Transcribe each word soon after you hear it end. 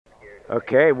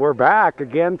Okay, we're back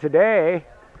again today,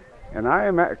 and I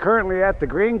am currently at the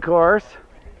green course,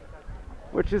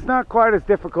 which is not quite as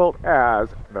difficult as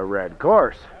the red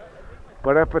course.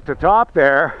 But up at the top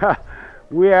there,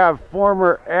 we have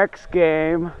former X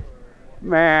Game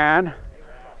man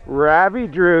Ravi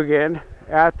Drugan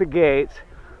at the gates,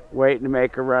 waiting to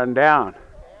make a run down.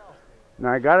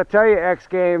 Now I gotta tell you, X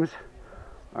Games,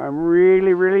 I'm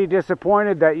really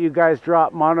disappointed that you guys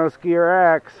dropped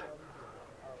Monoskier X.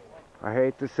 I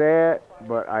hate to say it,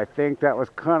 but I think that was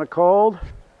kind of cold.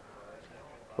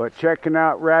 But checking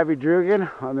out Ravi Drugan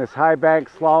on this high bank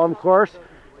slalom course,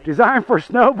 designed for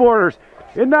snowboarders.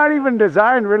 It's not even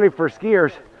designed really for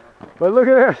skiers. But look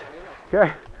at this.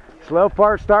 Okay, slow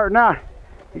part starting out.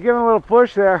 You give him a little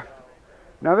push there.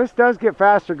 Now this does get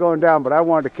faster going down, but I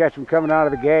wanted to catch him coming out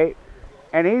of the gate.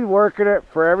 And he's working it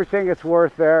for everything it's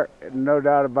worth there, no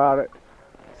doubt about it.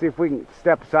 See if we can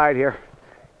step aside here.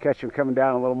 Catch him coming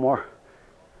down a little more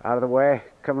out of the way,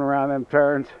 coming around them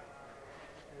turns.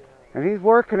 And he's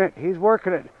working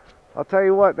it, I'll tell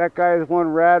you what, that guy is one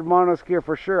rad monoskier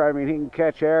for sure. I mean, he can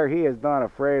catch air, he is not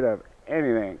afraid of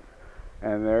anything.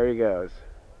 And there he goes,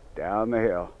 down the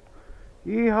hill.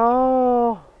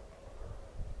 Yee-haw!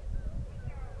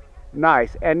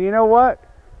 Nice, and you know what?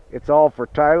 It's all for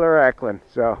Tyler Eklund,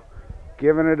 so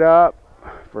giving it up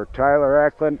for Tyler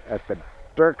Eklund at the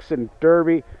Dirksen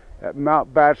Derby at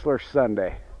Mount Bachelor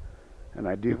Sunday. And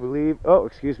I do believe,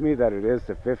 that it is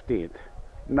the 15th.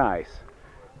 Nice.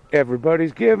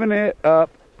 Everybody's giving it up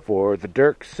for the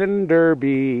Dirksen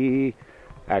Derby.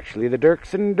 Actually, the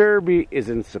Dirksen Derby is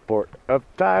in support of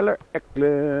Tyler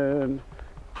Eklund.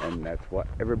 And that's what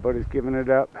everybody's giving it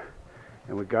up.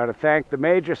 And we got to thank the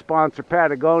major sponsor,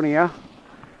 Patagonia.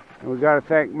 And we got to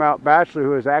thank Mount Bachelor,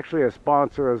 who is actually a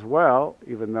sponsor as well,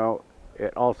 even though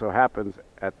it also happens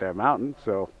at their mountain.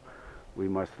 So we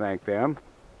must thank them.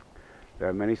 There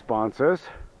are many sponsors,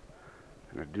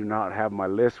 and I do not have my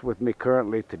list with me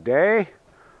currently today,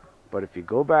 but if you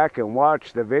go back and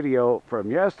watch the video from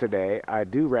yesterday, I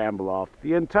do ramble off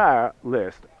the entire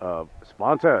list of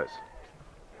sponsors.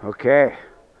 Okay,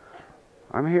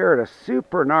 I'm here at a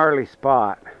super gnarly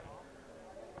spot,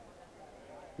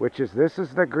 which is, this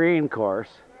is the green course,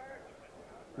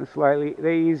 the slightly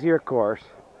the easier course,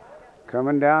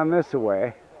 coming down this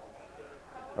way,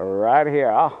 right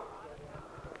here.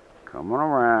 Coming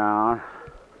around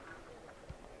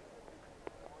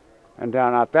and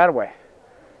down out that way.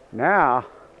 Now,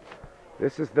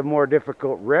 this is the more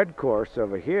difficult red course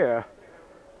over here,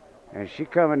 and she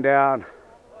coming down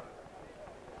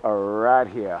right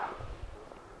here.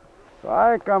 So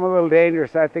I think I'm a little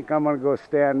dangerous. I think I'm going to go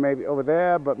stand maybe over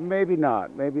there, but maybe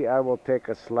not. Maybe I will take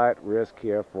a slight risk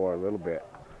here for a little bit.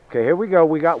 Okay, here we go.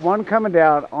 We got one coming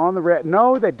down on the red.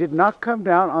 No, they did not come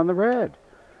down on the red.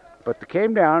 But they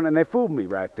came down and they fooled me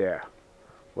right there.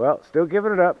 Well, still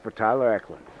giving it up for Tyler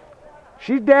Eklund.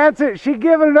 She's dancing. She's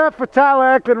giving it up for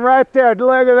Tyler Eklund right there.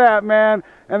 Look at that, man.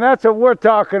 And that's what we're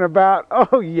talking about.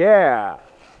 Oh, yeah.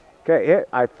 Okay,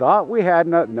 I thought we had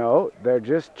no, they're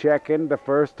just checking the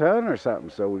first ton or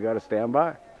something, so we got to stand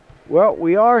by. Well,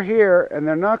 we are here, and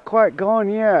they're not quite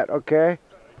going yet, okay?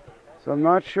 So I'm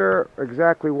not sure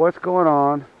exactly what's going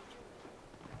on.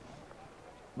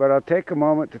 But I'll take a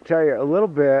moment to tell you a little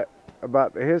bit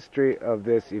about the history of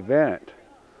this event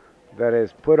that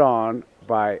is put on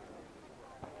by,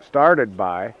 started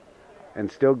by, and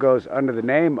still goes under the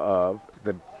name of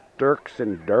the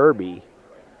Dirksen Derby.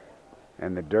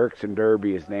 And the Dirksen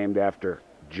Derby is named after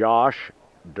Josh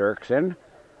Dirksen,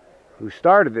 who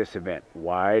started this event.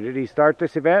 Why did he start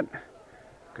this event?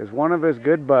 Because one of his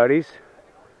good buddies,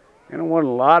 and one of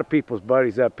a lot of people's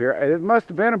buddies up here. It must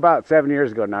have been about 7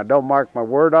 years ago. Now, don't mark my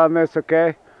word on this,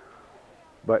 okay?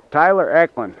 But Tyler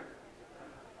Eklund,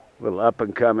 little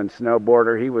up-and-coming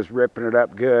snowboarder, he was ripping it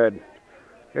up good.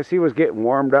 Guess he was getting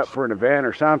warmed up for an event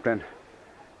or something.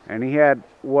 And he had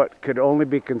what could only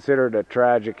be considered a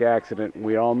tragic accident.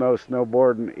 We all know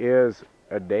snowboarding is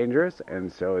dangerous,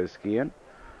 and so is skiing.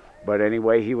 But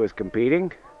anyway, he was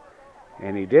competing,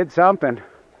 and he did something.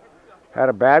 Had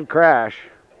a bad crash.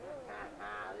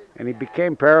 And he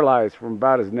became paralyzed from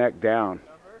about his neck down.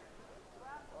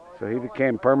 So he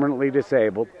became permanently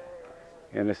disabled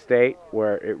in a state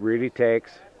where it really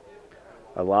takes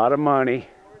a lot of money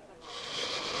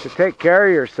to take care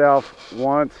of yourself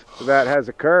once that has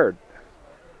occurred.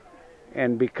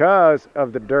 And because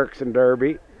of the Dirksen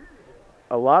Derby,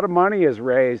 a lot of money is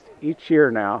raised each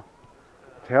year now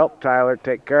to help Tyler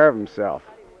take care of himself.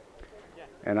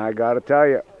 And I got to tell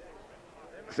you,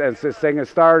 since this thing has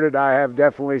started, I have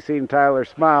definitely seen Tyler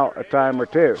smile a time or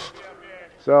two.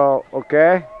 So,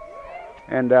 okay,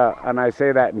 and I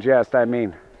say that in jest. I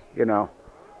mean, you know,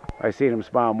 I seen him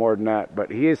smile more than that.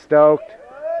 But he is stoked,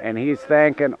 and he's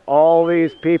thanking all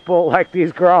these people like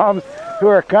these Groms who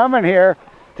are coming here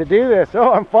to do this.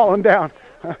 Oh, I'm falling down.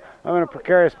 I'm in a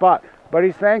precarious spot. But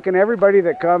he's thanking everybody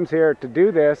that comes here to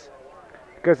do this,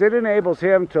 because it enables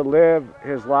him to live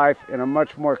his life in a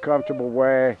much more comfortable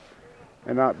way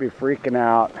and not be freaking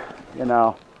out, you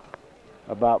know,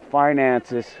 about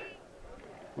finances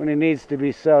when he needs to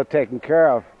be so taken care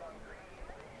of.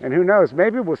 And who knows,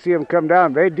 maybe we'll see him come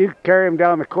down. They do carry him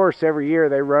down the course every year.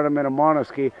 They run him in a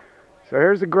monoski. So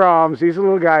here's the Groms. These are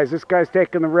little guys. This guy's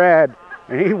taking the red,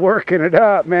 and he's working it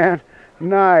up, man.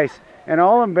 Nice. And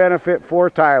all in benefit for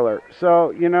Tyler.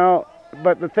 So, you know,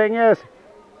 but the thing is,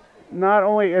 not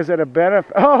only is it a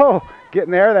benefit, oh,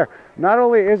 getting there. Not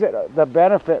only is it the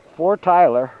benefit for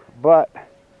Tyler, but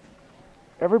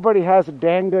everybody has a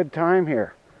dang good time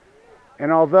here.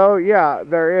 And although, yeah,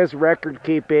 there is record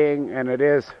keeping, and it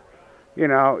is, you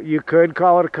know, you could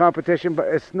call it a competition, but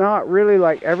it's not really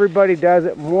like everybody does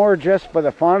it more just for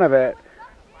the fun of it.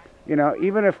 You know,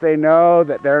 even if they know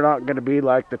that they're not going to be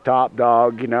like the top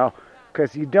dog, you know,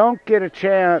 because you don't get a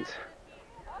chance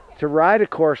to ride a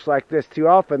course like this too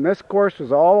often. This course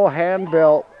was all hand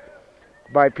built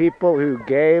by people who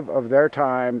gave of their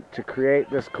time to create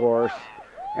this course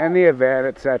and the event,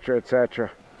 etc.,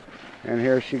 etc. And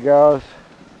here she goes,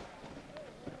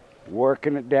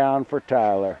 working it down for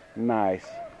Tyler. Nice.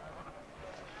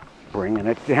 Bringing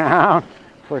it down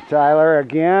for Tyler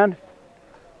again.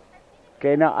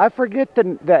 Okay, now I forget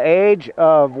the age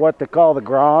of what they call the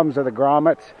Groms or the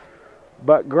Grommets,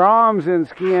 but Groms in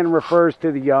skiing refers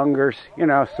to the youngers, you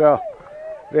know, so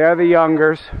they're the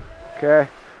youngers. Okay,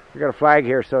 we got a flag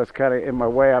here, so it's kind of in my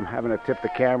way. I'm having to tip the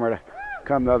camera to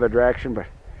come the other direction, but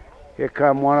here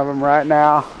come one of them right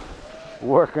now,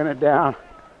 working it down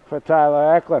for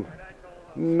Tyler Eklund.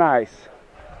 Nice.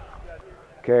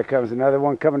 Okay, here comes another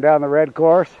one coming down the red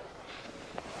course.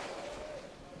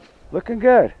 Looking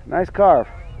good. Nice carve.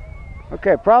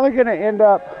 Okay, probably going to end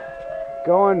up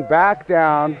going back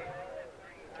down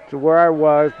to where I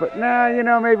was, but nah, you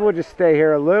know, maybe we'll just stay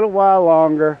here a little while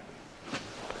longer.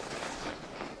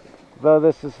 Though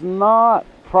this is not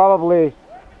probably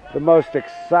the most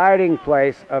exciting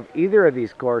place of either of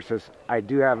these courses, I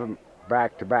do have them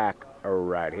back to back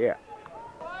right here.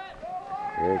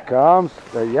 Here it comes.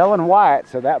 They're yelling Wyatt,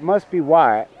 so that must be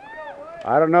Wyatt.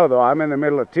 I don't know though. I'm in the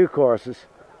middle of two courses.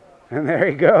 And there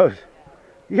he goes.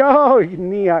 Yo,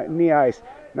 knee ice.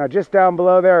 Now just down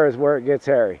below there is where it gets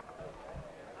hairy.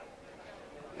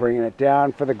 Bringing it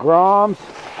down for the Groms,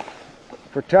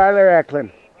 for Tyler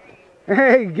Eklund.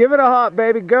 Hey, give it a hop,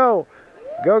 baby. Go.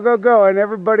 Go, go, go. And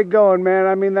everybody going, man.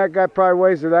 I mean, that guy probably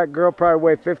weighs, or that girl probably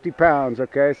weighs 50 pounds,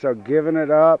 okay? So giving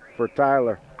it up for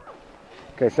Tyler.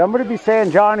 Okay, somebody be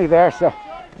saying Johnny there, so.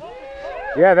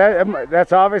 Yeah,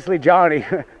 that's obviously Johnny.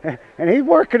 And he's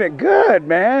working it good,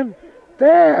 man.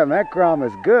 Damn, that Grom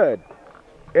is good.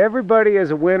 Everybody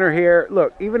is a winner here.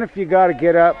 Look, even if you got to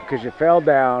get up because you fell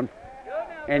down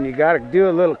and you got to do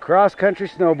a little cross-country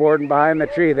snowboarding behind the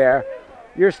tree there,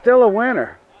 you're still a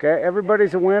winner, okay?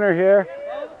 Everybody's a winner here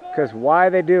because why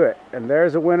they do it. And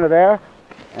there's a winner there,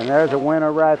 and there's a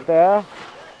winner right there,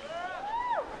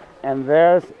 and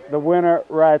there's the winner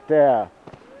right there.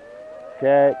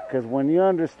 Okay, because when you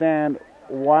understand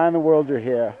why in the world you're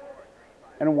here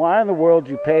and why in the world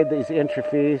you paid these entry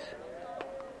fees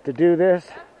to do this,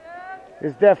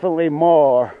 there's definitely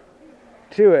more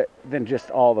to it than just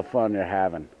all the fun you're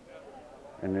having.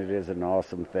 And it is an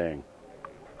awesome thing.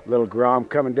 Little Grom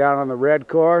coming down on the red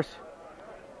course.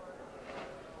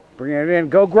 Bringing it in.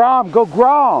 Go Grom, go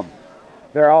Grom!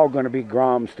 They're all going to be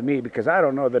Groms to me because I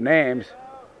don't know the names.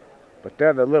 But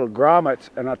they're the little grommets,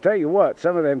 and I'll tell you what,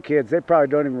 some of them kids, they probably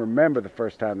don't even remember the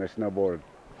first time they snowboarded.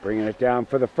 Bringing it down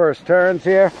for the first turns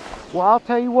here. Well, I'll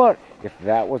tell you what, if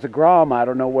that was a Grom, I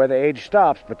don't know where the age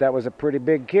stops, but that was a pretty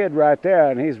big kid right there,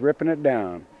 and he's ripping it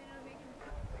down.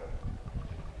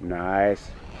 Nice.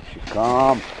 She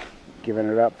calm. Giving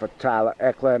it up for Tyler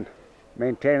Eklund.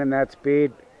 Maintaining that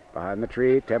speed behind the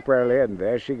tree temporarily, and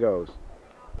there she goes.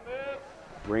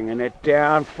 Bringing it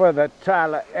down for the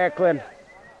Tyler Eklund.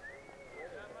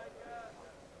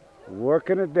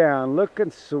 Working it down,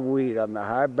 looking sweet on the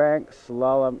high bank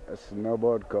slalom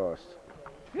snowboard course.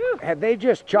 Had they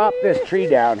just chopped this tree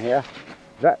down here,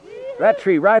 that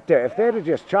tree right there, if they'd have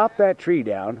just chopped that tree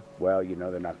down, well, you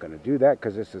know they're not going to do that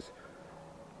because this is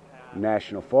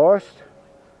national forest,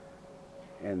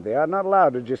 and they are not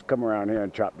allowed to just come around here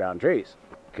and chop down trees.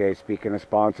 Okay, speaking of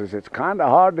sponsors, it's kind of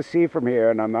hard to see from here,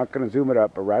 and I'm not going to zoom it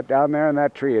up, but right down there in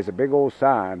that tree is a big old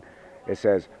sign. It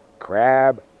says,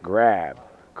 Crab Grab.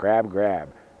 Crab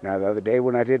Grab. Now, the other day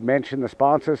when I did mention the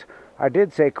sponsors, I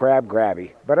did say Crab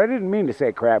Grabby. But I didn't mean to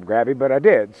say Crab Grabby, but I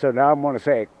did. So now I'm going to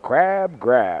say Crab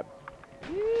Grab.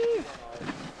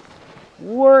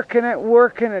 Working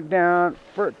it down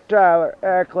for Tyler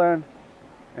Eklund.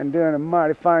 And doing a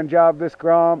mighty fine job, this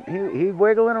Grom. He's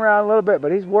wiggling around a little bit,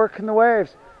 but he's working the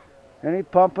waves. And he's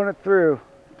pumping it through.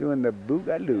 Doing the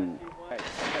boogaloo.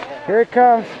 Here it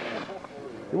comes.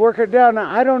 You work it down. Now,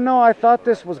 I don't know. I thought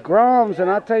this was Groms, and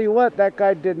I'll tell you what, that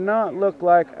guy did not look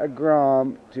like a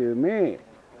Grom to me.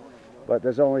 But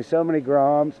there's only so many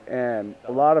Groms, and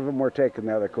a lot of them were taking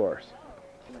the other course.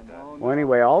 Well,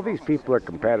 anyway, all these people are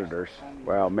competitors.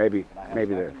 Well, maybe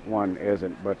the one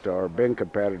isn't, but are been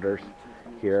competitors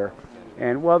here.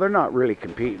 And, well, they're not really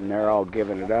competing. They're all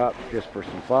giving it up just for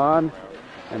some fun,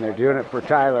 and they're doing it for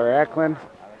Tyler Eklund.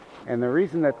 And the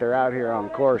reason that they're out here on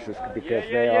course is because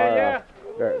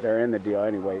they're in the deal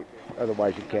anyway.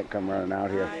 Otherwise, you can't come running out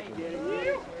here.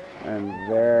 And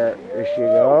there she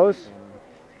goes.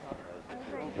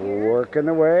 Working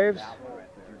the waves.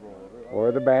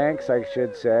 Or the banks, I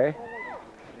should say.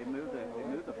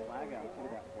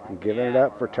 And giving it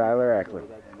up for Tyler Eklund.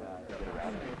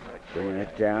 Bringing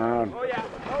it down.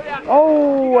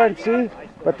 Oh, and see,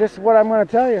 but this is what I'm going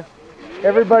to tell you.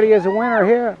 Everybody is a winner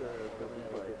here.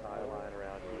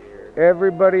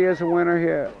 Everybody is a winner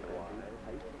here.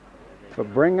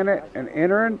 But bringing it and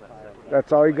entering,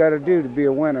 that's all you got to do to be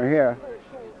a winner here.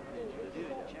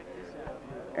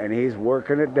 And he's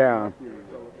working it down.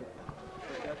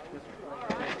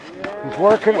 He's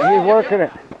working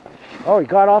it. Oh, he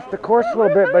got off the course a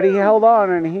little bit, but he held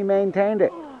on and he maintained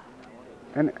it.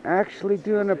 And actually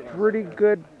doing a pretty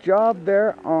good job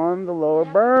there on the lower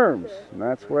berms. And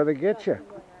that's where they get you.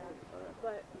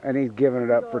 And he's giving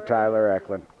it up for Tyler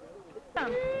Eklund.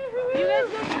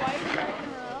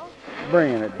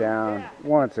 Bringing it down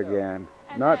once again.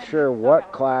 Not sure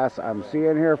what class I'm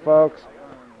seeing here, folks.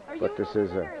 But this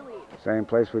is the same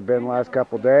place we've been the last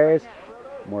couple days.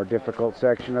 More difficult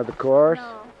section of the course.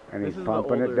 And he's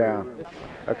pumping it down.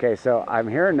 Okay, so I'm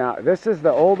here now. This is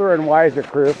the older and wiser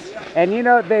crew. And you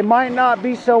know, they might not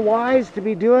be so wise to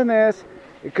be doing this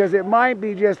because it might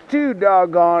be just too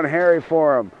doggone hairy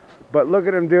for them. But look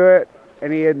at him do it.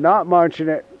 And he is not munching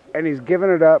it. And he's giving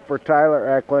it up for Tyler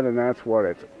Eklund. And that's what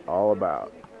it's all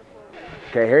about.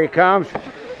 Okay, here he comes.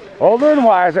 Older and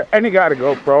wiser. And he got a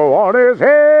GoPro on his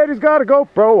head. He's got a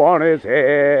GoPro on his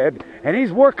head. And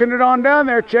he's working it on down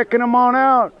there, checking them on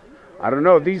out. I don't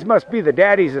know, these must be the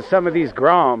daddies of some of these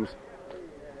Groms.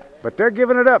 But they're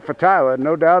giving it up for Tyler,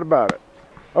 no doubt about it.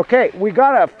 Okay, we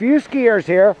got a few skiers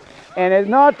here, and it's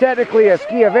not technically a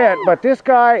ski event, but this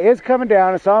guy is coming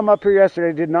down. I saw him up here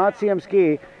yesterday, did not see him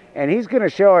ski, and he's going to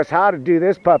show us how to do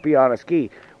this puppy on a ski.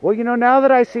 Well, you know, now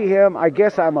that I see him, I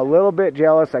guess I'm a little bit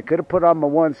jealous. I could have put on my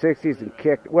 160s and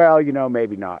kicked. Well, you know,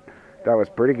 maybe not. That was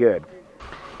pretty good.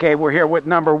 Okay, we're here with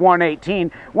number 118.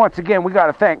 Once again, we got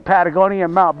to thank Patagonia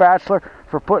and Mount Bachelor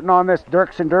for putting on this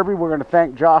Dirksen Derby. We're going to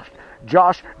thank Josh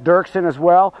Dirksen as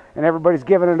well. And everybody's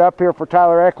giving it up here for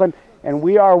Tyler Eklund. And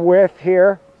we are with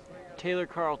here Taylor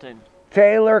Carlton.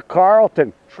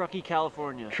 Truckee,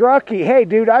 California. Truckee. Hey,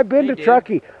 dude, I've been to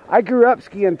Truckee. I grew up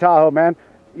skiing Tahoe, man.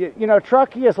 You know,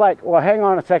 Truckee is like, well, hang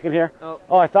on a second here.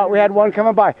 Oh, I thought we had one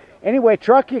coming by. Anyway,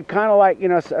 Truckee kind of like, you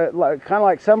know, kind of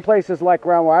like some places like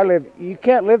around where I live. You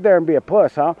can't live there and be a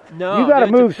puss, huh? No. You got to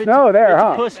move snow there,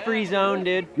 huh? It's a puss-free zone,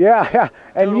 dude. Yeah.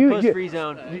 And puss-free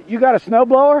zone. You got a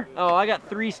snowblower? Oh, I got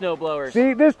 3 snowblowers.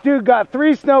 See, this dude got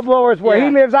 3 snowblowers where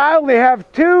he lives. I only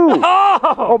have 2.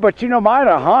 Oh, but you know, mine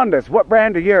are Hondas. What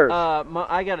brand are yours?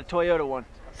 I got a Toyota one.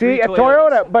 See, a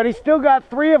Toyota, but he still got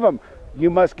 3 of them. You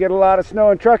must get a lot of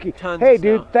snow in Truckee. Hey,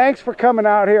 dude, thanks for coming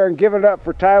out here and giving it up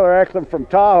for Tyler Eklund from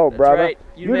Tahoe, brother. Right.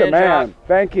 You're the man.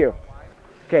 Thank you.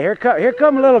 Okay, here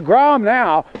come a little Grom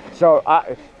now. So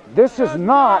this is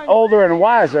not older and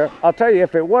wiser. I'll tell you,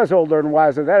 if it was older and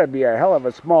wiser, that'd be a hell of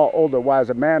a small, older,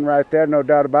 wiser man right there, no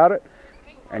doubt about it.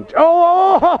 And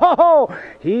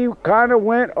he kind of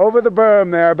went over the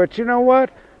berm there, but you know what?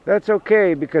 That's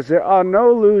okay, because there are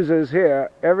no losers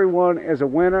here. Everyone is a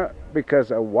winner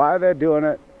because of why they're doing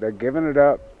it. They're giving it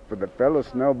up for the fellow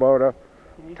snowboarder,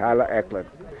 Tyler Eklund.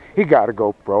 He got a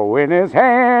GoPro in his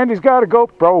hand. He's got a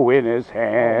GoPro in his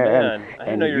hand. Oh,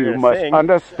 and you must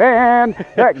understand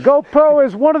that GoPro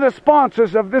is one of the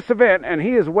sponsors of this event, and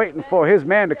he is waiting for his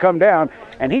man to come down,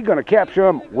 and he's going to capture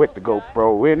him with the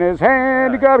GoPro in his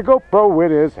hand. He got a GoPro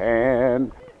in his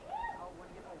hand.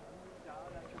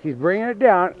 He's bringing it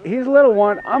down. He's a little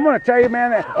one. I'm going to tell you,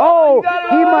 man, that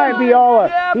he might be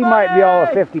all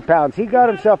of 50 pounds. He got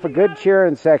himself a good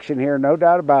cheering section here, no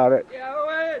doubt about it. You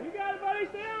got it, buddy.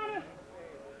 Stay on it.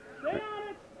 Stay on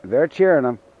it. They're cheering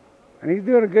him. And he's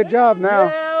doing a good job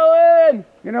now.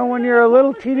 You know, when you're a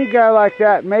little teeny guy like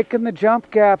that, making the jump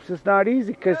gaps is not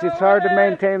easy because it's hard to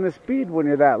maintain the speed when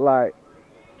you're that light.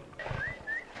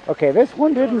 Okay, this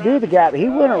one didn't do the gap. He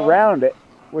went around it,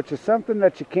 which is something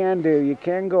that you can do. You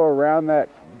can go around that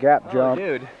gap jump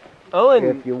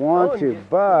if you want to,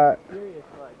 but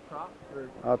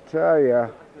I'll tell you,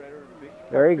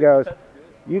 there he goes.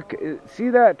 You see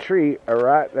that tree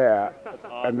right there,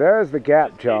 and there's the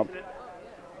gap jump.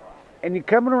 And you're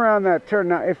coming around that turn.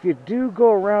 Now, if you do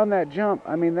go around that jump,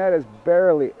 I mean, that is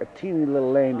barely a teeny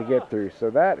little lane to get through.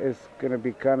 So that is going to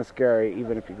be kind of scary,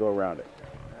 even if you go around it.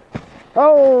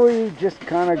 Oh, he just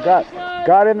kind of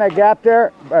got in that gap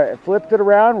there, flipped it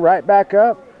around, right back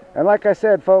up. And like I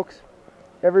said, folks,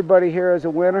 everybody here is a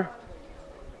winner.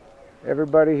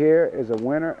 Everybody here is a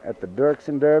winner at the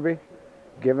Dirksen Derby.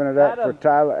 Giving it up for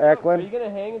Tyler Eklund. Are you going to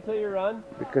hang until you run?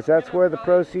 Because that's where the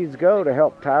proceeds go, to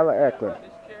help Tyler Eklund,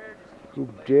 who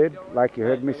did, like you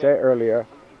heard me say earlier,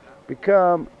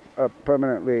 become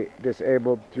permanently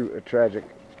disabled through a tragic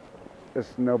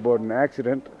snowboarding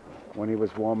accident when he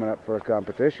was warming up for a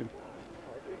competition.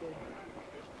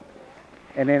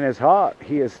 And in his heart,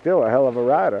 he is still a hell of a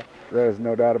rider. There's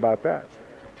no doubt about that.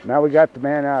 Now we got the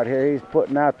man out here. He's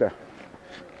putting out the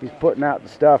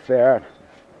stuff there.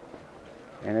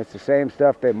 And it's the same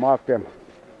stuff they mark them.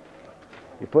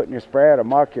 You put in your spray to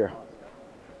mark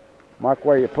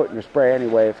where you're putting your spray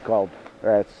anyway. It's called,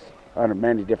 that's under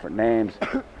many different names.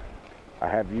 I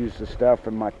have used the stuff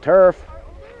in my turf.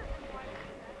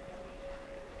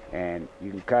 And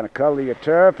you can kind of color your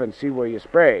turf and see where you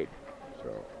sprayed.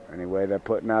 So anyway, they're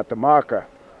putting out the marker.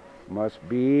 Must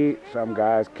be some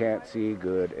guys can't see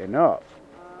good enough.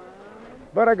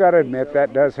 But I gotta admit,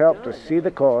 that does help to see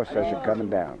the course as you're coming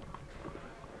down.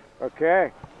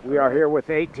 Okay, we are here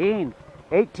with 18.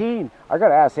 18. I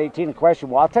gotta ask 18 a question.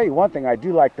 Well, I'll tell you one thing. I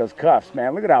do like those cuffs,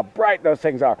 man. Look at how bright those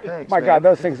things are. Thanks, My God,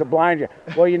 those things will blind you.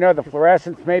 Well, you know, the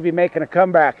fluorescence may be making a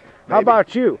comeback. How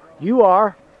about you? You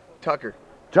are? Tucker.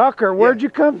 Tucker, where'd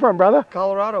you come from, brother?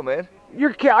 Colorado, man.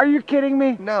 Are you kidding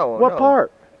me? No. What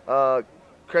part?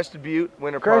 Crested Butte,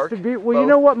 Winter Park. Crested Butte. Well, you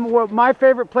know what my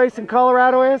favorite place in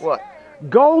Colorado is? What?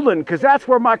 Golden, because that's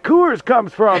where my Coors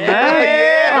comes from,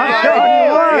 man.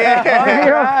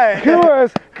 Coors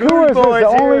is the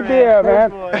only beer, man.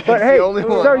 But hey,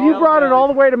 so you brought it all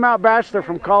the way to Mount Bachelor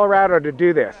from Colorado to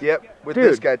do this. Yep, with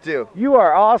this guy too. You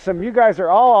are awesome. You guys are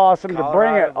all awesome to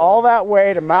bring it all that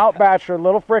way to Mount Bachelor,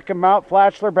 little frickin' Mount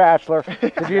Bachelor,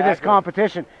 to do this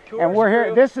competition. And we're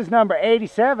here. This is number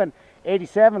 87.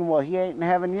 87, well, he ain't in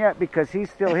heaven yet because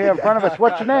he's still here in front of us.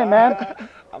 What's your name, man?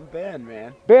 I'm Ben,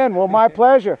 man. Ben, well, my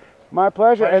pleasure. My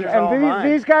pleasure. And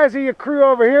these guys are your crew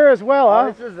over here as well,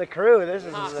 huh? This is the crew. This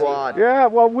is the squad. Yeah,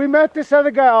 well, we met this other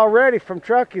guy already from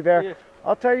Truckee there. Yeah.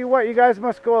 I'll tell you what, you guys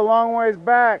must go a long ways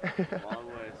back. Long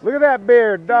ways. Look at that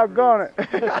beard, doggone it.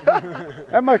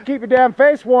 That must keep your damn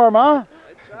face warm, huh?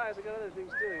 I got other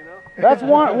things too, you know. That's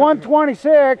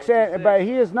 126, but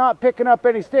he is not picking up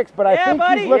any sticks. But I think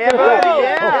he's looking at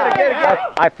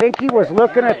that. I think he was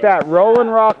looking at that Rolling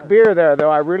Rock beer there,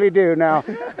 though. I really do. Now,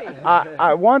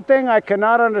 one thing I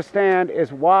cannot understand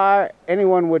is why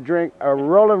anyone would drink a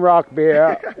Rolling Rock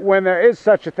beer when there is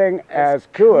such a thing as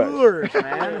Coors.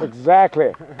 Man.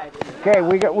 Exactly. Okay,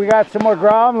 we got some more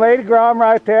Grom, Lady Grom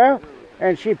right there.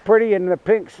 And she pretty in the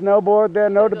pink snowboard there,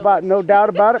 no doubt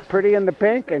about it, pretty in the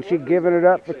pink, and she giving it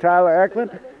up for Tyler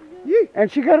Eklund.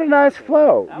 And she got a nice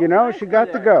flow, you know, she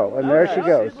got to go, and there she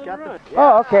goes.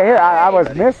 Oh, okay, here, I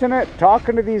was missing it,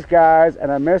 talking to these guys,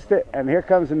 and I missed it, and here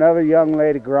comes another young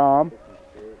Lady Grom.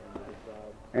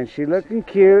 And she looking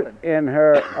cute in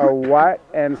her white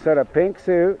and sort of pink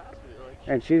suit,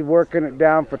 and she's working it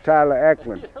down for Tyler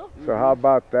Eklund. So how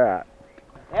about that?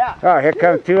 Oh, here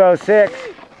comes 206.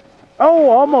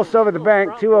 Oh, almost over the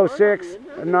bank, 206,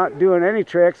 and not doing any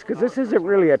tricks, because this isn't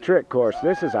really a trick course.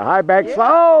 This is a high bank slope.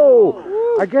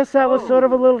 Oh, I guess that was sort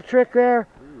of a little trick there.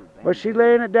 Was she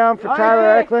laying it down for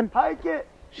Tyler Eklund?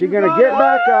 She going to get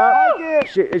back up.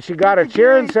 She got a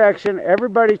cheering section.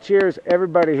 Everybody cheers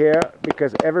everybody here,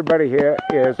 because everybody here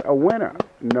is a winner.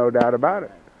 No doubt about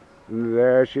it.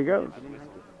 There she goes.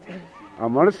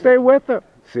 I'm going to stay with her.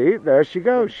 See, there she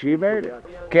goes. She made it.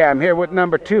 Okay, I'm here with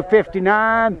number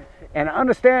 259. And I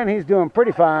understand he's doing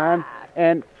pretty fine.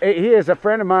 And he is a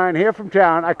friend of mine here from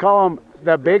town. I call him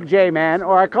the Big J-Man,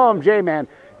 or I call him J-Man.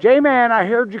 J-Man, I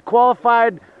heard you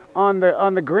qualified on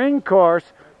the green course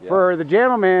for the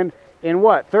gentleman in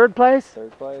what, third place?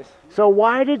 Third place. So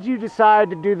why did you decide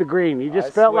to do the green? You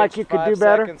just felt like you could do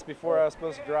better? 5 seconds before I was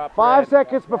supposed to drop 5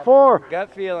 seconds before.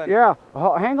 Gut feeling. Yeah.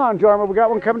 Oh, hang on, Jorma. We got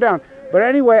one coming down. But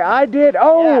anyway, I did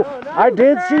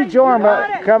see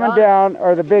Jorma coming down,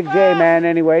 or the big J-Man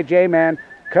anyway, J-Man,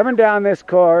 coming down this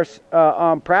course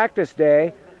on practice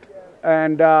day,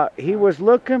 and he was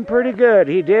looking pretty good.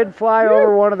 He did fly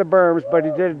over one of the berms, but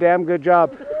he did a damn good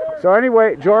job. So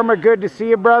anyway, Jorma, good to see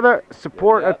you, brother.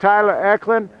 Support of Tyler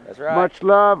Eklund. That's right. Much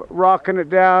love, rocking it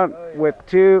down with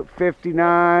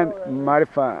 259, mighty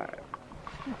fine.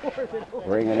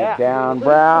 Bringing it down,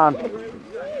 Brown.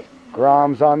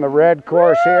 Grom's on the red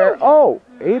course here. Oh,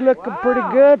 he looking pretty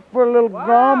good for a little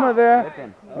Groma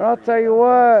there. But I'll tell you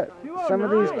what, some of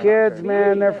these kids,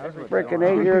 man, they're freaking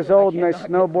 8 years old and they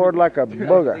snowboard like a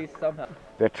booger.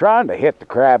 They're trying to hit the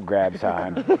crab grab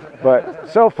sign, but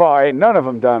so far ain't none of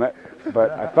them done it.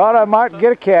 But I thought I might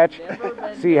get a catch,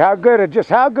 see how good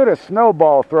a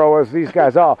snowball throwers these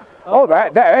guys are. Oh,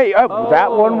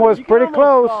 that one was pretty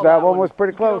close. That one was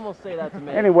pretty close.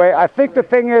 Anyway, I think the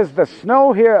thing is the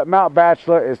snow here at Mount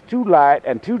Bachelor is too light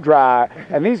and too dry,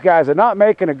 and these guys are not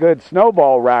making a good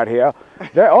snowball right here.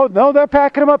 They're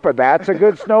packing them up, but that's a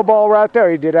good snowball right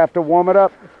there. He did have to warm it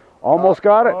up. Almost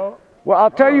got it. Well,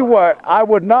 I'll tell you what, I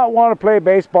would not want to play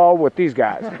baseball with these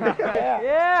guys.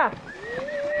 Yeah.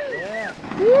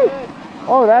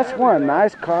 Oh, that's one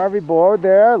nice carvy board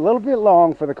there. A little bit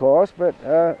long for the course, but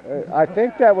I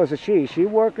think that was a she. She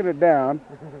working it down.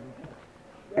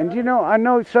 And you know, I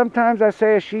know sometimes I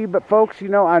say a she, but folks, you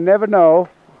know, I never know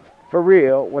for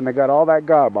real when they got all that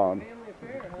garb on.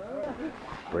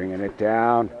 Bringing it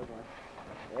down.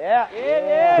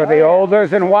 For the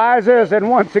olders and wisers,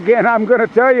 and once again, I'm going to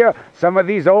tell you, some of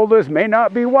these olders may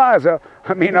not be wiser.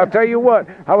 I mean, I'll tell you what,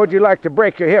 how would you like to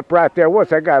break your hip right there? What's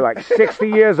that guy, like 60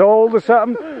 years old or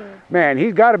something? Man,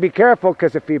 he's got to be careful,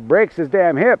 because if he breaks his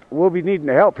damn hip, we'll be needing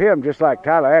to help him, just like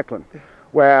Tyler Eklund.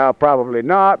 Well, probably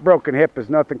not. Broken hip is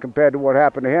nothing compared to what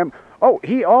happened to him. Oh,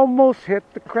 he almost hit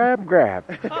the crab grab.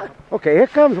 Okay, here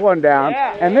comes one down.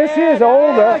 And this is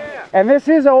older. And this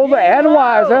is older and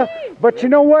wiser. But you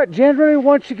know what? Generally,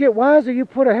 once you get wiser, you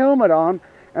put a helmet on.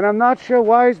 And I'm not sure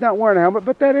why he's not wearing a helmet,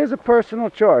 but that is a personal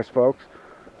choice, folks.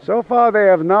 So far, they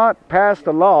have not passed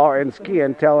a law in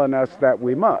skiing telling us that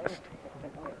we must.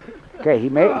 Okay, he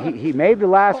made the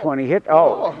last one. He hit.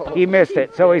 Oh, he missed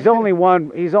it. So he's only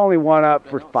one up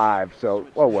for 5. So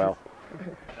oh well.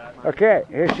 Okay,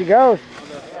 here she goes.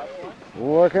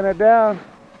 Working it down.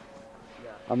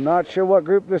 I'm not sure what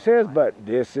group this is, but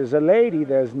this is a lady.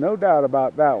 There's no doubt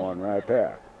about that one right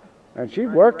there. And she's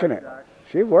working it.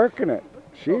 She's working it.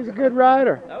 She's a good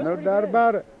rider. No doubt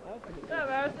about it.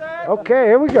 Okay,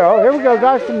 here we go. Here we go.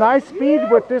 Got some nice speed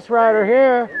with this rider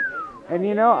here. And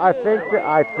you know, I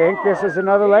think this is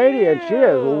another lady, and she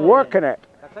is working it.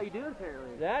 That's how you do it,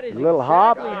 apparently. That is a little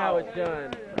hop, how it's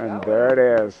done. And there it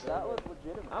is.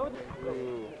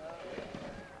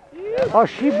 Oh,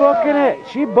 she booking it.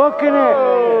 She booking it.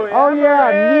 Oh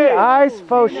yeah, knee ice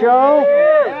faux show.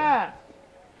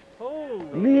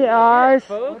 Knee ice.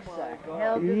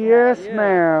 Yes,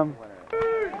 ma'am.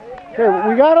 Okay,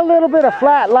 we got a little bit of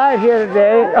flat light here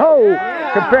today. Oh,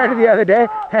 compared to the other day.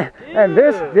 And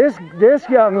this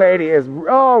young lady is,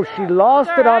 oh, she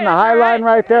lost it on the high line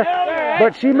right there,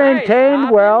 but she maintained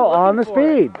well on the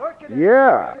speed.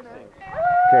 Yeah.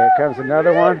 Okay, here comes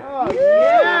another one.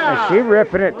 And she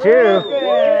ripping it too.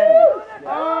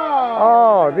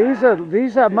 Oh,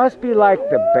 these must be like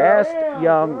the best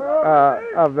young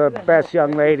of the best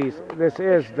young ladies. This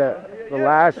is the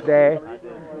last day.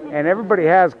 And everybody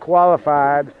has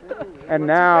qualified, and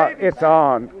now it's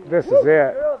on. This is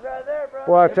it.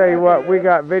 Well, I'll tell you what, we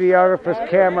got videographers,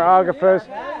 cameraographers.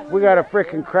 We got a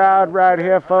freaking crowd right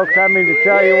here, folks. I mean to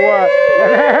tell you what.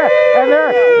 And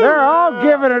they're all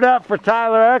giving it up for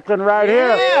Tyler Eklund right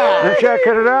here. They're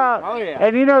checking it out. Oh, yeah.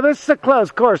 And you know, this is a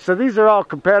close course, so these are all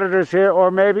competitors here,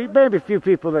 or maybe a few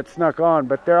people that snuck on,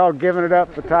 but they're all giving it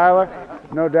up for Tyler.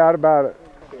 No doubt about it.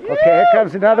 Okay, here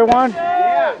comes another one.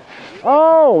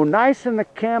 Oh, nice in the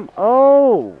cam.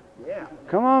 Oh,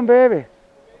 come on, baby.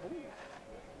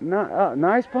 No,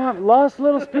 nice pump. Lost a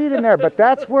little speed in there, but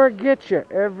that's where it gets you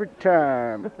every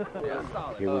time.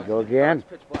 Here we go again.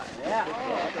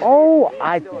 Oh,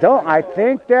 I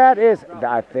think that is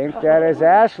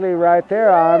Ashley right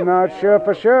there. I'm not sure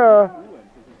for sure,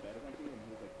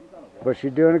 but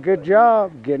she's doing a good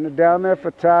job getting it down there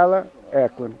for Tyler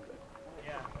Eklund.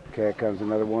 Okay, here comes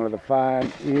another one of the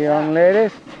fine young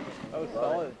ladies. Oh,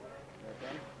 solid.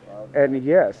 And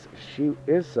yes, she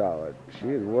is solid. She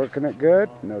is working it good,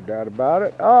 no doubt about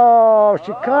it. Oh,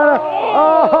 she kind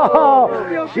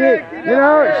of, she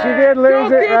did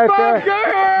lose it right there.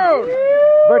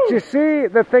 But you see,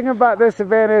 the thing about this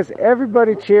event is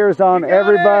everybody cheers on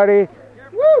everybody.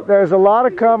 There's a lot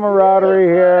of camaraderie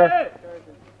here.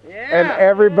 And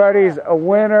everybody's a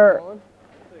winner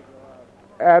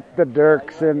at the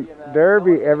Dirksen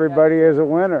Derby. Everybody is a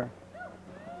winner.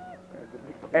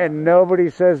 And nobody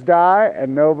says die,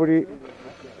 and nobody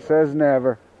says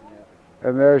never.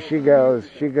 And there she goes.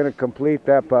 She's going to complete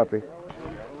that puppy.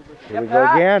 Here we go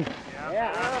again.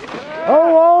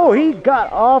 Oh, he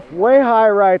got off way high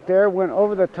right there, went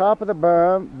over the top of the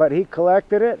berm, but he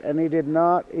collected it, and he did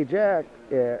not eject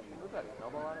it.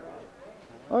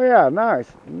 Oh, yeah,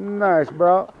 nice. Nice,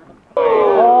 bro.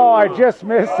 Oh, I just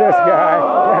missed this guy.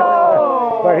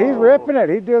 But he's ripping it.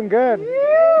 He's doing good.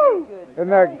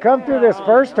 And come through this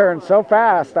first turn so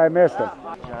fast, I missed him.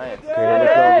 Okay, here we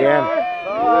go again.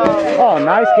 Oh,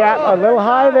 nice gap. A little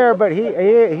high there, but he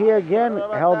again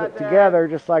held it together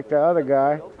just like the other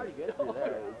guy.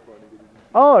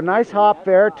 Oh, nice hop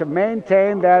there to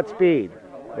maintain that speed.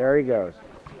 There he goes.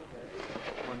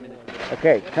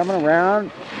 Okay, coming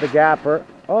around the gapper.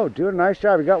 Oh, doing a nice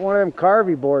job. He got one of them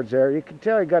carvy boards there. You can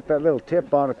tell he got that little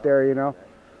tip on it there, you know.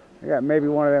 He got maybe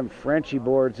one of them Frenchy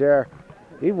boards there.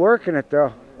 He's working it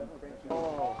though.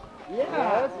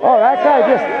 Oh, that guy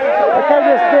just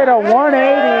did a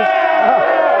 180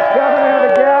 coming into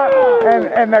the gap,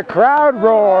 and the crowd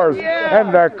roars,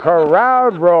 and the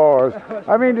crowd roars.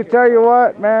 I mean, to tell you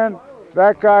what, man,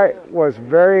 that guy was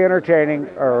very entertaining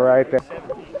right there.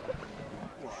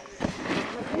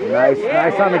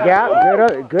 Nice on the gap.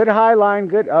 Good high line.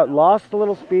 Good. Lost a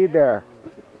little speed there,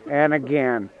 and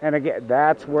again,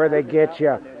 that's where they get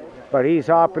you. But he's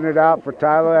hopping it out for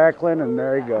Tyler Eklund, and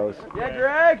there he goes. Yeah,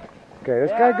 Greg. Okay,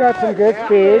 this guy got some good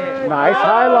speed. Nice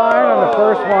high line on the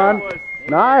first one.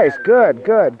 Nice, good.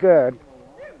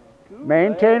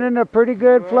 Maintaining a pretty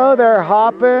good flow there.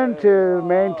 Hopping to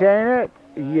maintain it.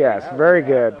 Yes, very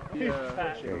good. Okay,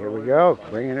 here we go.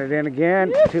 Bringing it in again.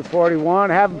 241.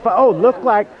 Having fun. Oh, looked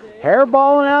like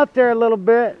hairballing out there a little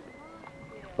bit.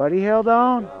 But he held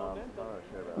on.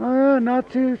 Oh, not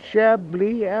too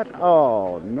shabby at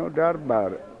all. No doubt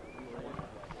about it.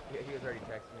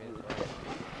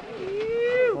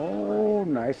 Oh,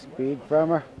 nice speed from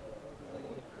her.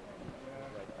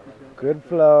 Good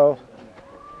flow.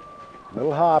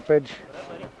 Little hoppage.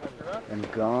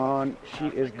 And gone. She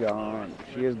is gone.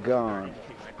 She is gone.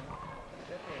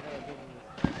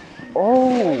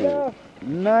 Oh,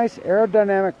 nice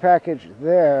aerodynamic package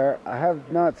there. I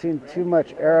have not seen too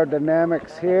much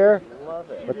aerodynamics here,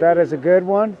 but that is a good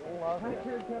one.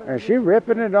 And she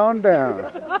ripping it on down.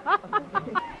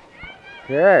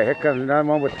 Okay, here comes another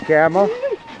one with the camo.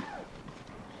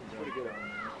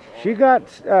 She got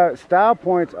style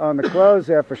points on the clothes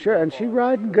there for sure, and she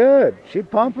riding good. She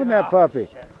pumping that puppy.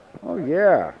 Oh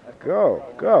yeah,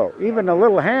 go. Even a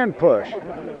little hand push.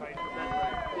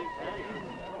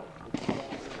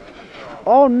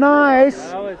 Oh,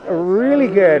 nice. Really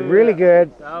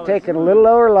good. Taking a little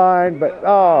lower line, but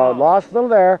lost a little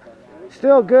there.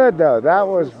 Still good though. That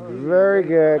was very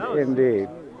good indeed.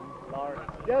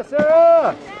 Yes,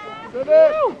 Sarah.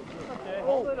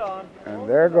 Hold it on. And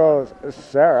there goes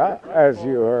Sarah, as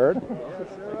you heard.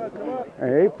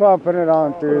 And he's pumping it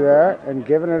on through there and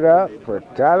giving it up for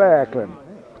Tyler Eklund.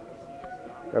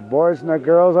 The boys and the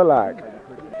girls alike.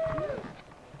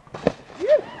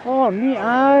 Oh, neat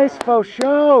eyes for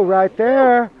show right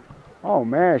there. Oh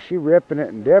man, she ripping it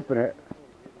and dipping it.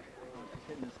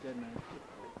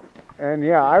 And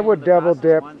yeah, I would double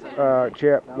dip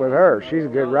Chip with her. She's a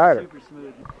good rider.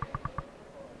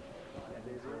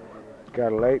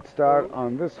 Got a late start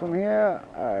on this one here.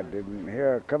 I didn't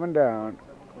hear it coming down.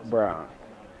 Brown.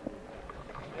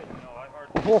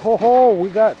 Ho, we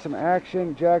got some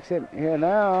action, Jackson, here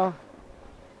now.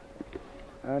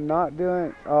 And not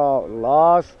doing,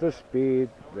 lost the speed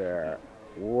there.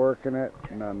 Working it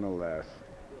nonetheless.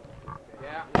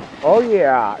 Oh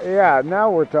yeah,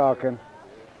 now we're talking.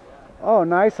 Oh,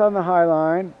 nice on the high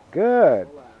line. Good.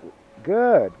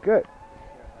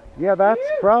 Yeah, that's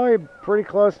probably pretty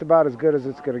close to about as good as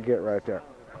it's going to get right there.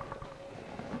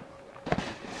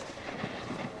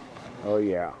 Oh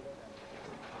yeah.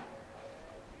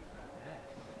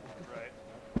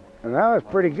 And that was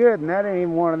pretty good, and that ain't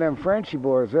even one of them Frenchy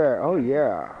boards there. Oh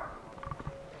yeah.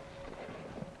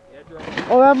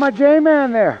 Oh, that's my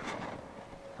J-Man there.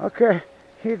 Okay,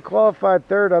 he qualified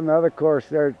third on the other course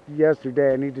there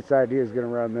yesterday, and he decided he was going to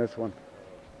run this one.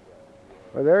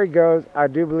 Well, there he goes. I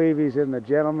do believe he's in the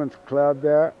gentleman's club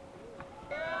there.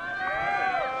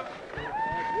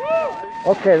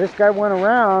 Okay, this guy went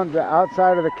around the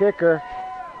outside of the kicker,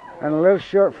 and a little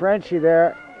short Frenchy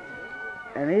there,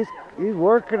 and he's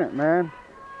working it, man.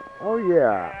 Oh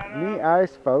yeah, me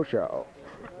ice photo.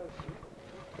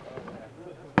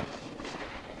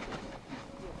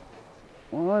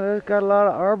 Well, there's got a lot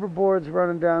of arbor boards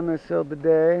running down this hill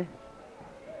today.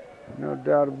 No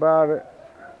doubt about it.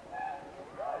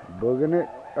 Booging it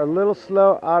a little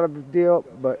slow out of the deal,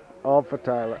 but all for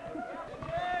Tyler.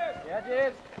 Yeah,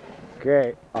 James.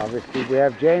 Okay, obviously we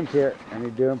have James here, and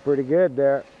he's doing pretty good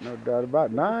there. No doubt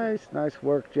about it. Nice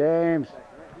work, James.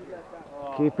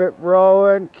 Keep it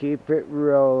rolling, keep it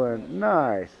rolling.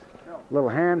 Nice. Little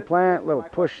hand plant, little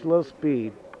push, little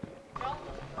speed.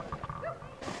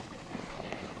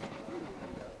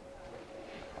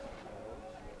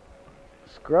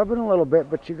 Scrubbing a little bit,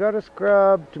 but you got to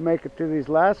scrub to make it through these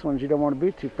last ones. You don't want to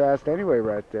be too fast anyway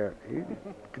right there.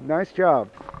 Nice job.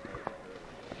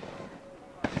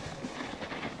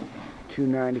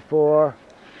 294.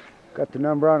 Got the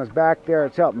number on his back there.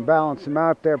 It's helping balance him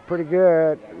out there pretty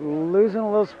good. Losing a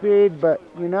little speed, but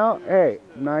you know, hey,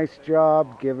 nice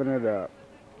job giving it up.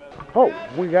 Oh,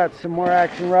 we got some more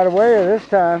action right away this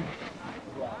time.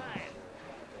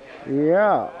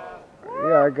 Yeah,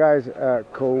 our guy's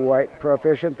quite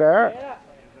proficient there.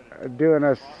 Doing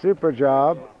a super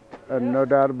job, no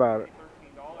doubt about it.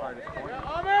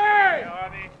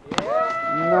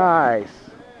 Nice.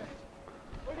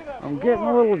 I'm getting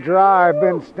a little dry. I've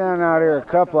been standing out here a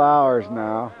couple hours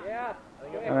now,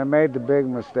 and I made the big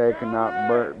mistake of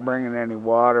not bringing any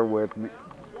water with me.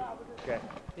 Okay.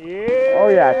 Oh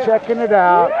yeah, checking it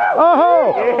out.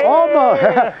 Oh, almost,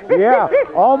 yeah,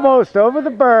 almost over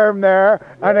the berm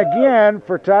there. And again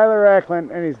for Tyler Eklund,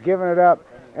 and he's giving it up.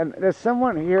 And there's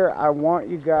someone here I want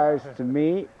you guys to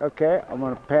meet. Okay, I'm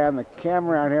gonna pan the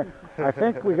camera around here. I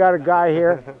think we got a guy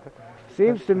here.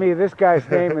 Seems to me this guy's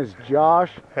name is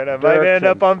Josh And I might end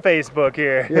up on Facebook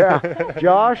here. Yeah,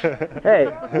 Josh, hey,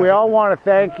 we all want to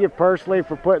thank you personally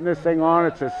for putting this thing on.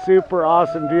 It's a super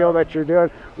awesome deal that you're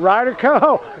doing. Ryder,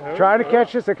 go! Try to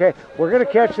catch this. Okay, we're going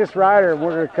to catch this rider, and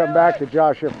we're going to come back to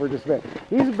Josh here for just a minute.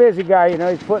 He's a busy guy, you know.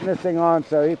 He's putting this thing on,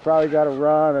 so he's probably got to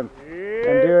run and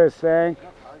do his thing.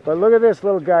 But look at this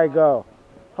little guy go.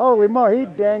 Holy mo, he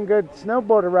dang good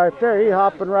snowboarder right there. He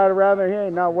hopping right around there. He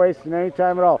ain't not wasting any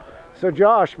time at all. So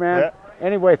Josh, man,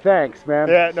 anyway, thanks, man.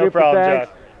 Yeah, no super problem, thanks.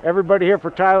 Josh. Everybody here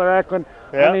for Tyler Eklund.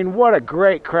 Yeah. I mean, what a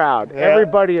great crowd. Yeah.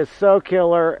 Everybody is so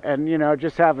killer and, you know,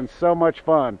 just having so much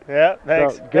fun. Yeah,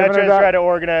 thanks. So, I try to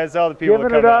organize all the people to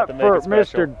giving come it out up to make for it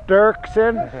special. Mr.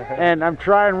 Dirksen, and I'm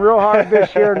trying real hard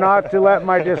this year not to let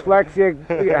my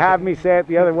dyslexia have me say it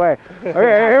the other way. Okay,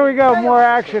 here we go, more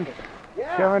action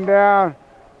coming down.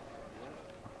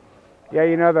 Yeah,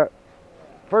 you know, the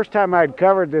first time I'd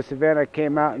covered this event, I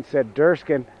came out and said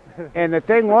Dirksen. And the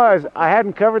thing was, I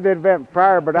hadn't covered the event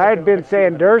prior, but I had been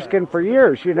saying Dirksen for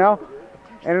years, you know.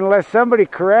 And unless somebody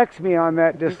corrects me on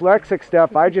that dyslexic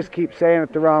stuff, I just keep saying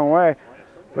it the wrong way.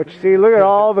 But you see, look at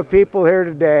all the people here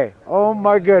today. Oh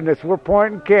my goodness, we're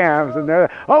pointing cams. And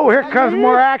they're, oh, here comes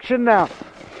more action now.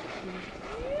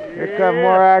 Here comes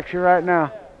more action right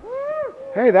now.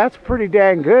 Hey, that's pretty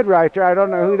dang good right there. I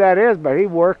don't know who that is, but he's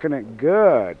working it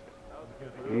good.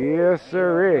 Yes,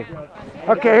 sirree.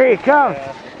 Okay, here he comes.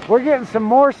 We're getting some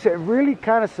more, really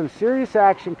kind of some serious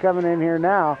action coming in here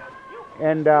now.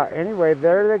 And anyway,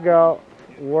 there they go,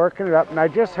 working it up. And I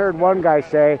just heard one guy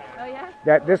say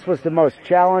that this was the most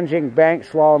challenging bank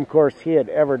slalom course he had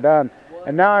ever done.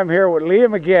 And now I'm here with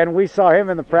Liam again. We saw him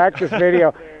in the practice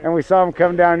video, and we saw him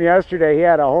come down yesterday. He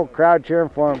had a whole crowd cheering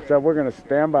for him, so we're going to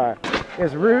stand by.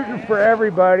 Is rooting for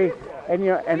everybody. And,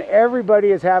 you know, and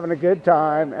everybody is having a good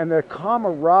time, and the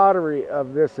camaraderie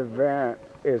of this event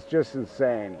is just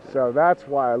insane. So that's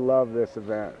why I love this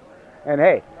event. And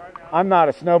hey, I'm not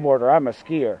a snowboarder, I'm a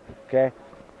skier, okay?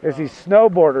 There's these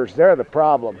snowboarders, they're the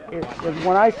problem.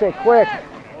 When I say quick,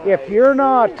 if you're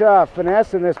not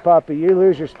finessing this puppy, you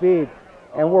lose your speed.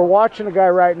 And we're watching a guy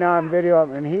right now on video,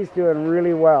 and he's doing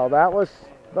really well. That was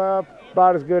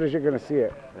about as good as you're going to see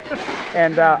it.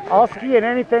 And I'll ski in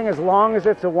anything as long as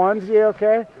it's a onesie,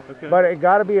 okay? But it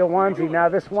got to be a onesie. Now,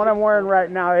 this one I'm wearing right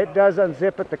now, it does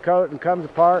unzip at the coat and comes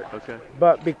apart. Okay.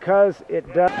 But because it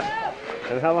does...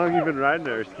 And how long have you been riding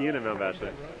or skiing in Mount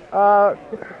Bachelor?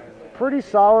 Pretty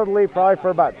solidly, probably for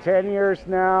about 10 years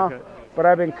now. Okay. But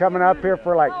I've been coming up here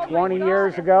for like 20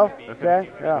 years ago. Okay?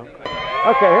 Yeah.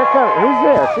 Okay, here comes... Who's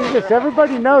this? Who's this?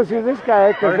 Everybody knows who this guy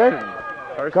is.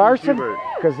 Carson,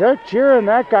 because they're cheering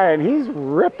that guy, and he's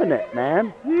ripping it,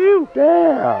 man.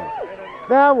 Damn.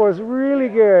 That was really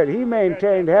good. He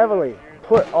maintained heavily.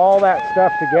 Put all that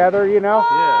stuff together, you know?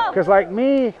 Yeah. Because like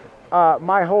me,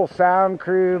 my whole sound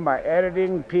crew, my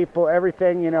editing people,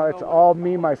 everything, you know, it's all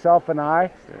me, myself, and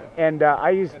I. And I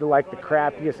use the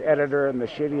crappiest editor and the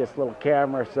shittiest little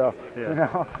camera, so, you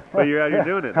know. But you're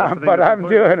doing it. But I'm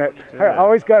doing it. Yeah. I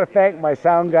always got to thank my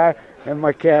sound guy. and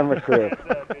my camera crew.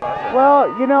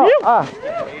 Well, you know,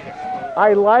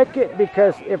 I like it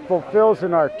because it fulfills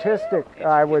an artistic,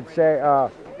 I would say,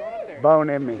 bone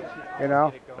in me, you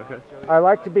know. Okay. I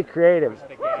like to be creative,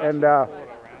 and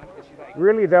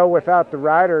really though, without the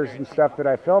riders and stuff that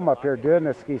I film up here doing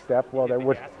this ski stuff, well, they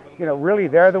would, you know, really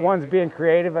they're the ones being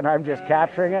creative and I'm just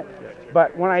capturing it.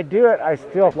 But when I do it, I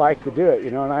still like to do it, you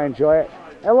know, and I enjoy it.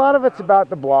 A lot of it's about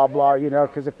the blah blah, you know,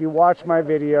 because if you watch my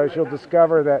videos, you'll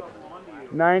discover that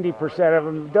 90% of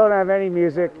them don't have any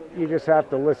music. You just have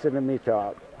to listen to me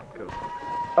talk.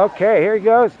 Okay, here he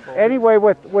goes. Anyway,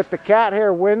 with the cat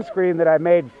hair windscreen that I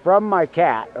made from my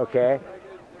cat, okay,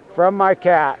 from my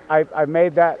cat, I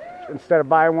made that instead of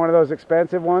buying one of those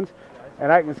expensive ones,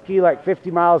 and I can ski like 50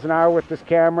 miles an hour with this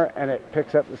camera, and it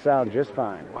picks up the sound just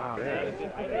fine. Wow.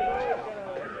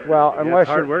 Well, Yeah, unless it's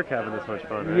hard work having this much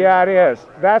fun, right? Yeah, it is.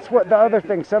 That's what the other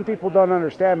thing some people don't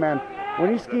understand, man.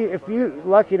 When you ski, if you're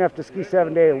lucky enough to ski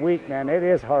 7 days a week, man, it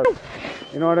is hard.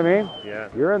 You know what I mean? Yeah.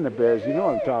 You're in the biz. You know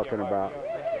what I'm talking about.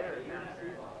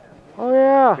 Oh,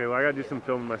 yeah. Okay, well, I got to do some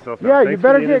filming myself now. Yeah, Thanks you for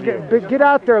better the interview. get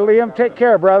out there, Liam. Take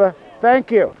care, brother. Thank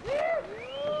you.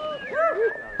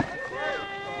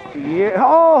 Yeah.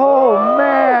 Oh,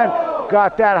 man.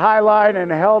 Got that high line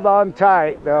and held on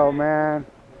tight, though, man.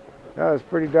 That was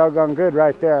pretty doggone good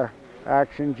right there.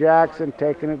 Action Jackson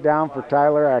taking it down for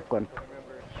Tyler Eklund.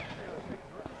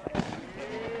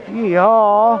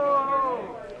 Yeehaw.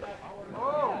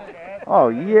 Oh,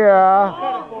 yeah.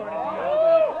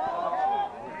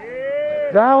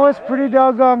 That was pretty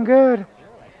doggone good.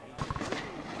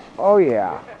 Oh,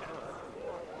 yeah.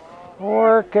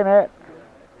 Working it.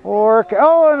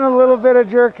 Oh, and a little bit of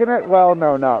jerking it. Well,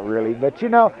 no, not really. But, you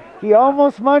know, he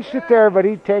almost munched it there, but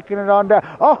he's taking it on down.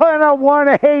 Oh, and a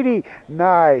 180.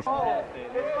 Nice.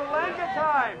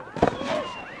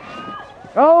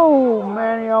 Oh,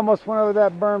 man, he almost went over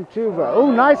that berm, too. But, oh,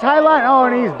 nice high line. Oh,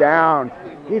 and he's down.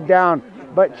 He's down.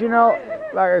 But, you know,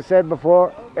 like I said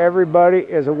before, everybody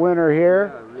is a winner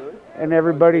here. And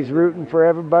everybody's rooting for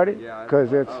everybody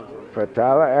because it's for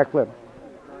Tyler Eklund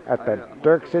at the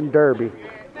Dirksen Derby.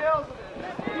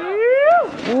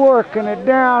 Working it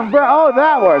down, bro. Oh,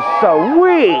 that was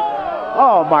sweet.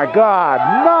 Oh, my God.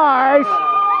 Nice.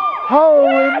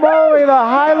 Holy moly, the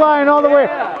high line all the way.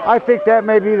 I think that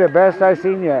may be the best I've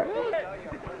seen yet.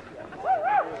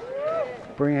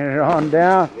 Bringing it on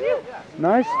down.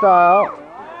 Nice style.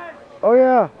 Oh,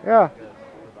 yeah, yeah.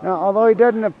 Now, although he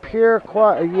doesn't appear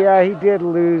quite, yeah, he did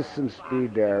lose some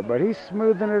speed there, but he's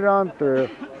smoothing it on through.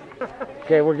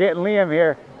 Okay, we're getting Liam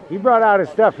here. He brought out his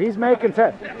stuff. He's making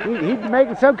some, he's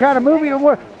making some kind of movie, and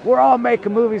we're all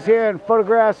making movies here and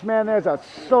photographs, man. There's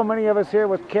so many of us here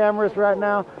with cameras right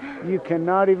now. You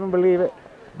cannot even believe it.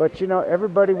 But, you know,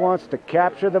 everybody wants to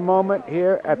capture the moment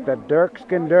here at the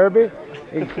Dirksen Derby,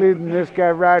 including this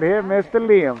guy right here, Mr.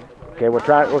 Liam. Okay, we're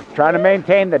trying to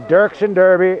maintain the Dirksen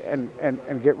Derby and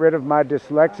get rid of my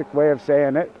dyslexic way of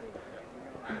saying it.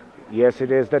 Yes,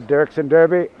 it is the Dirksen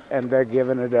Derby, and they're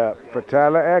giving it up for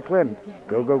Tyler Eklund.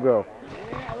 Go, go, go.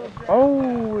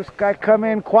 Oh, this guy come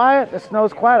in quiet. The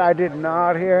snow's quiet. I did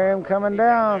not hear him coming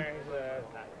down.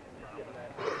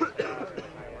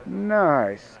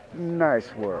 Nice,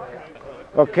 nice work.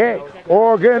 Okay,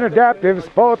 Oregon Adaptive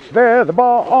Sports, they're the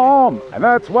bomb, and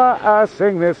that's why I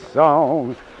sing this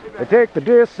song. They take the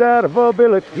diss out of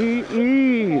ability.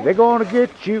 They're gonna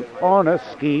get you on a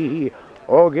ski.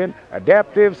 Oregon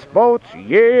Adaptive Sports,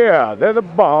 yeah, they're the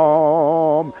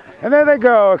bomb. And there they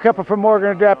go, a couple from Oregon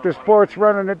Adaptive Sports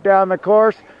running it down the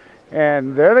course.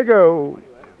 And there they go.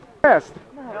 Best.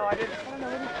 No, I didn't. I don't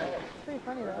know. It's pretty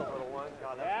funny though.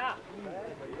 Yeah.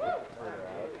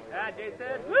 Yeah,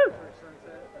 Jason. Woo!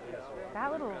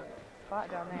 That little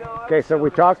spot down there. Okay, so we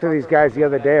talked to these guys the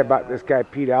other day about this guy,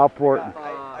 Pete Alport.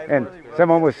 And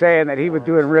someone was saying that he was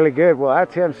doing really good. Well,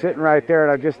 that's him sitting right there,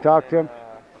 and I just talked to him.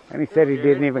 And he said he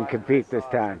didn't even compete this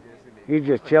time. He's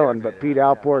just chilling. But Pete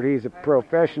Alport, he's a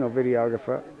professional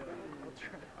videographer,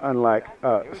 unlike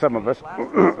some of us.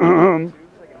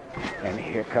 And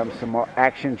here comes some more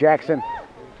Action Jackson.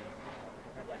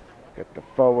 Get the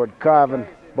forward carving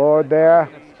board there.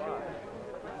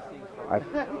 I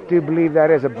do believe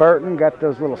that is a Burton. Got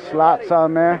those little slots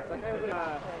on there.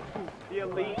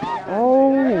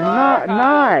 Oh,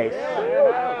 nice.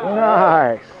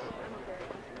 Nice.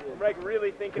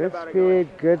 Good speed,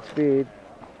 good speed.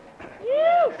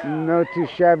 No too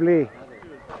shabby.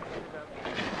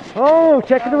 Oh,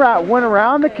 checking the route. Went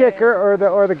around the kicker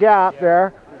or the gap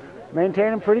there.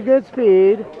 Maintaining pretty good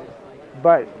speed.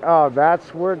 But, oh,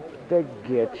 that's where they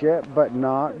get you, but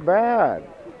not bad.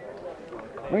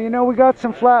 Well, you know, we got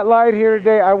some flat light here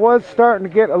today. I was starting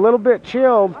to get a little bit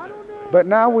chilled, But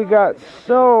now we got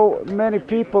so many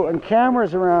people and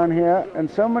cameras around here and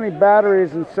so many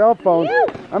batteries and cell phones.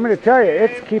 I'm going to tell you,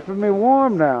 it's keeping me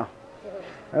warm now.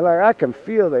 I can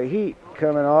feel the heat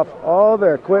coming off all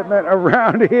the equipment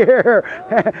around here.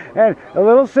 And a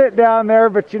little sit down there,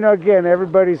 but you know, again,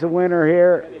 everybody's a winner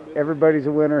here. Everybody's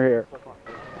a winner here.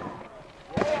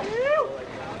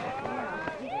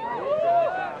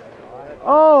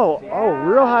 Oh,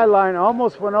 real high line,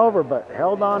 almost went over, but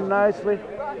held on nicely.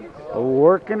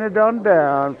 Working it on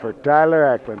down for Tyler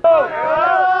Eklund.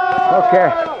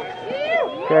 Okay,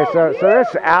 so this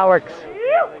is Alex.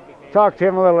 Talked to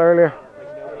him a little earlier.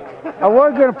 I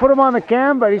was going to put him on the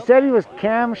cam, but he said he was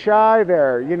cam shy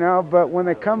there, you know, but when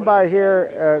they come by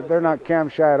here, they're not cam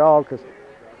shy at all, because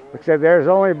like I said, there's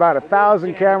only about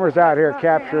 1,000 cameras out here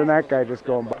capturing that guy just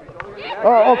going by.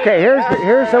 Oh, okay, here's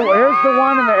the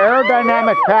one in the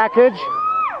aerodynamic package.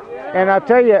 And I'll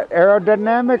tell you,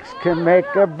 aerodynamics can make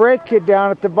or break you down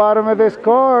at the bottom of this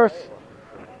course.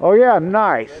 Oh yeah,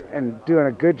 nice. And doing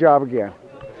a good job again.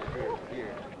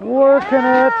 Working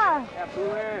it.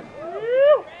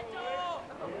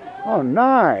 Oh,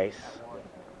 nice.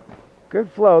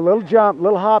 Good flow, little jump,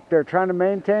 little hop there, trying to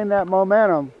maintain that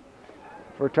momentum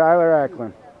for Tyler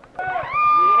Eklund.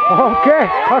 Okay.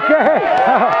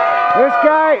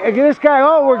 This guy,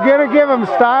 oh, we're going to give him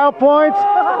style points.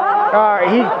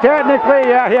 He technically,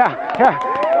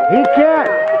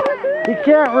 he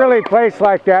can't really place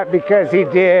like that because he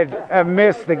did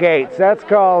miss the gates. That's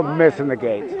called missing the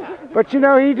gates. But you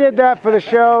know, he did that for the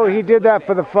show. He did that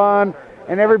for the fun.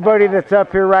 And everybody that's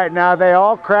up here right now, they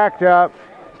all cracked up.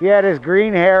 He had his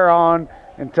green hair on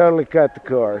and totally cut the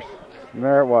course. And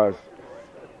there it was.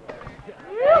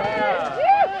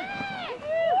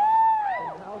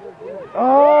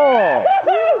 Oh,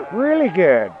 really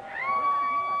good.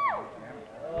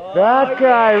 That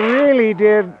guy really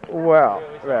did well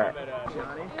there.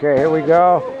 Okay, here we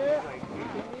go.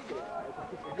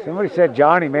 Somebody said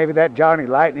Johnny. Maybe that Johnny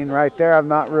Lightning right there. I'm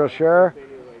not real sure.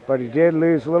 But he did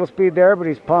lose a little speed there, but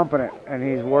he's pumping it, and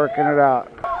he's working it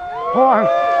out. Oh,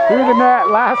 through the net,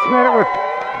 last minute with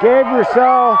Gabe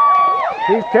Rousseau.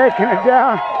 He's taking it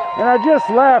down, and I just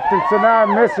left, and so now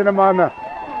I'm missing him on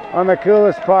the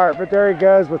coolest part. But there he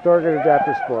goes with Oregon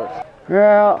Adaptive Sports.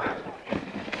 Well,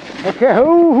 okay,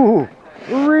 ooh,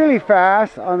 really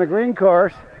fast on the green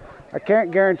course. I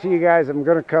can't guarantee you guys I'm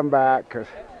going to come back because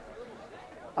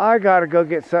I got to go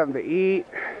get something to eat,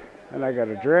 and I got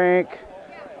to drink,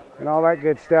 and all that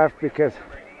good stuff because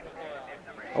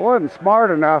I wasn't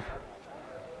smart enough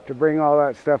to bring all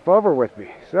that stuff over with me.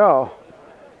 So,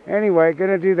 anyway,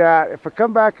 gonna do that. If I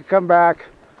come back, I come back.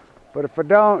 But if I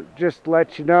don't, just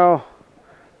let you know,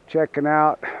 checking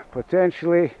out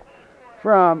potentially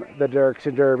from the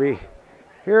Dirksen Derby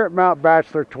here at Mount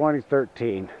Bachelor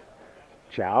 2013.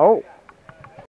 Ciao.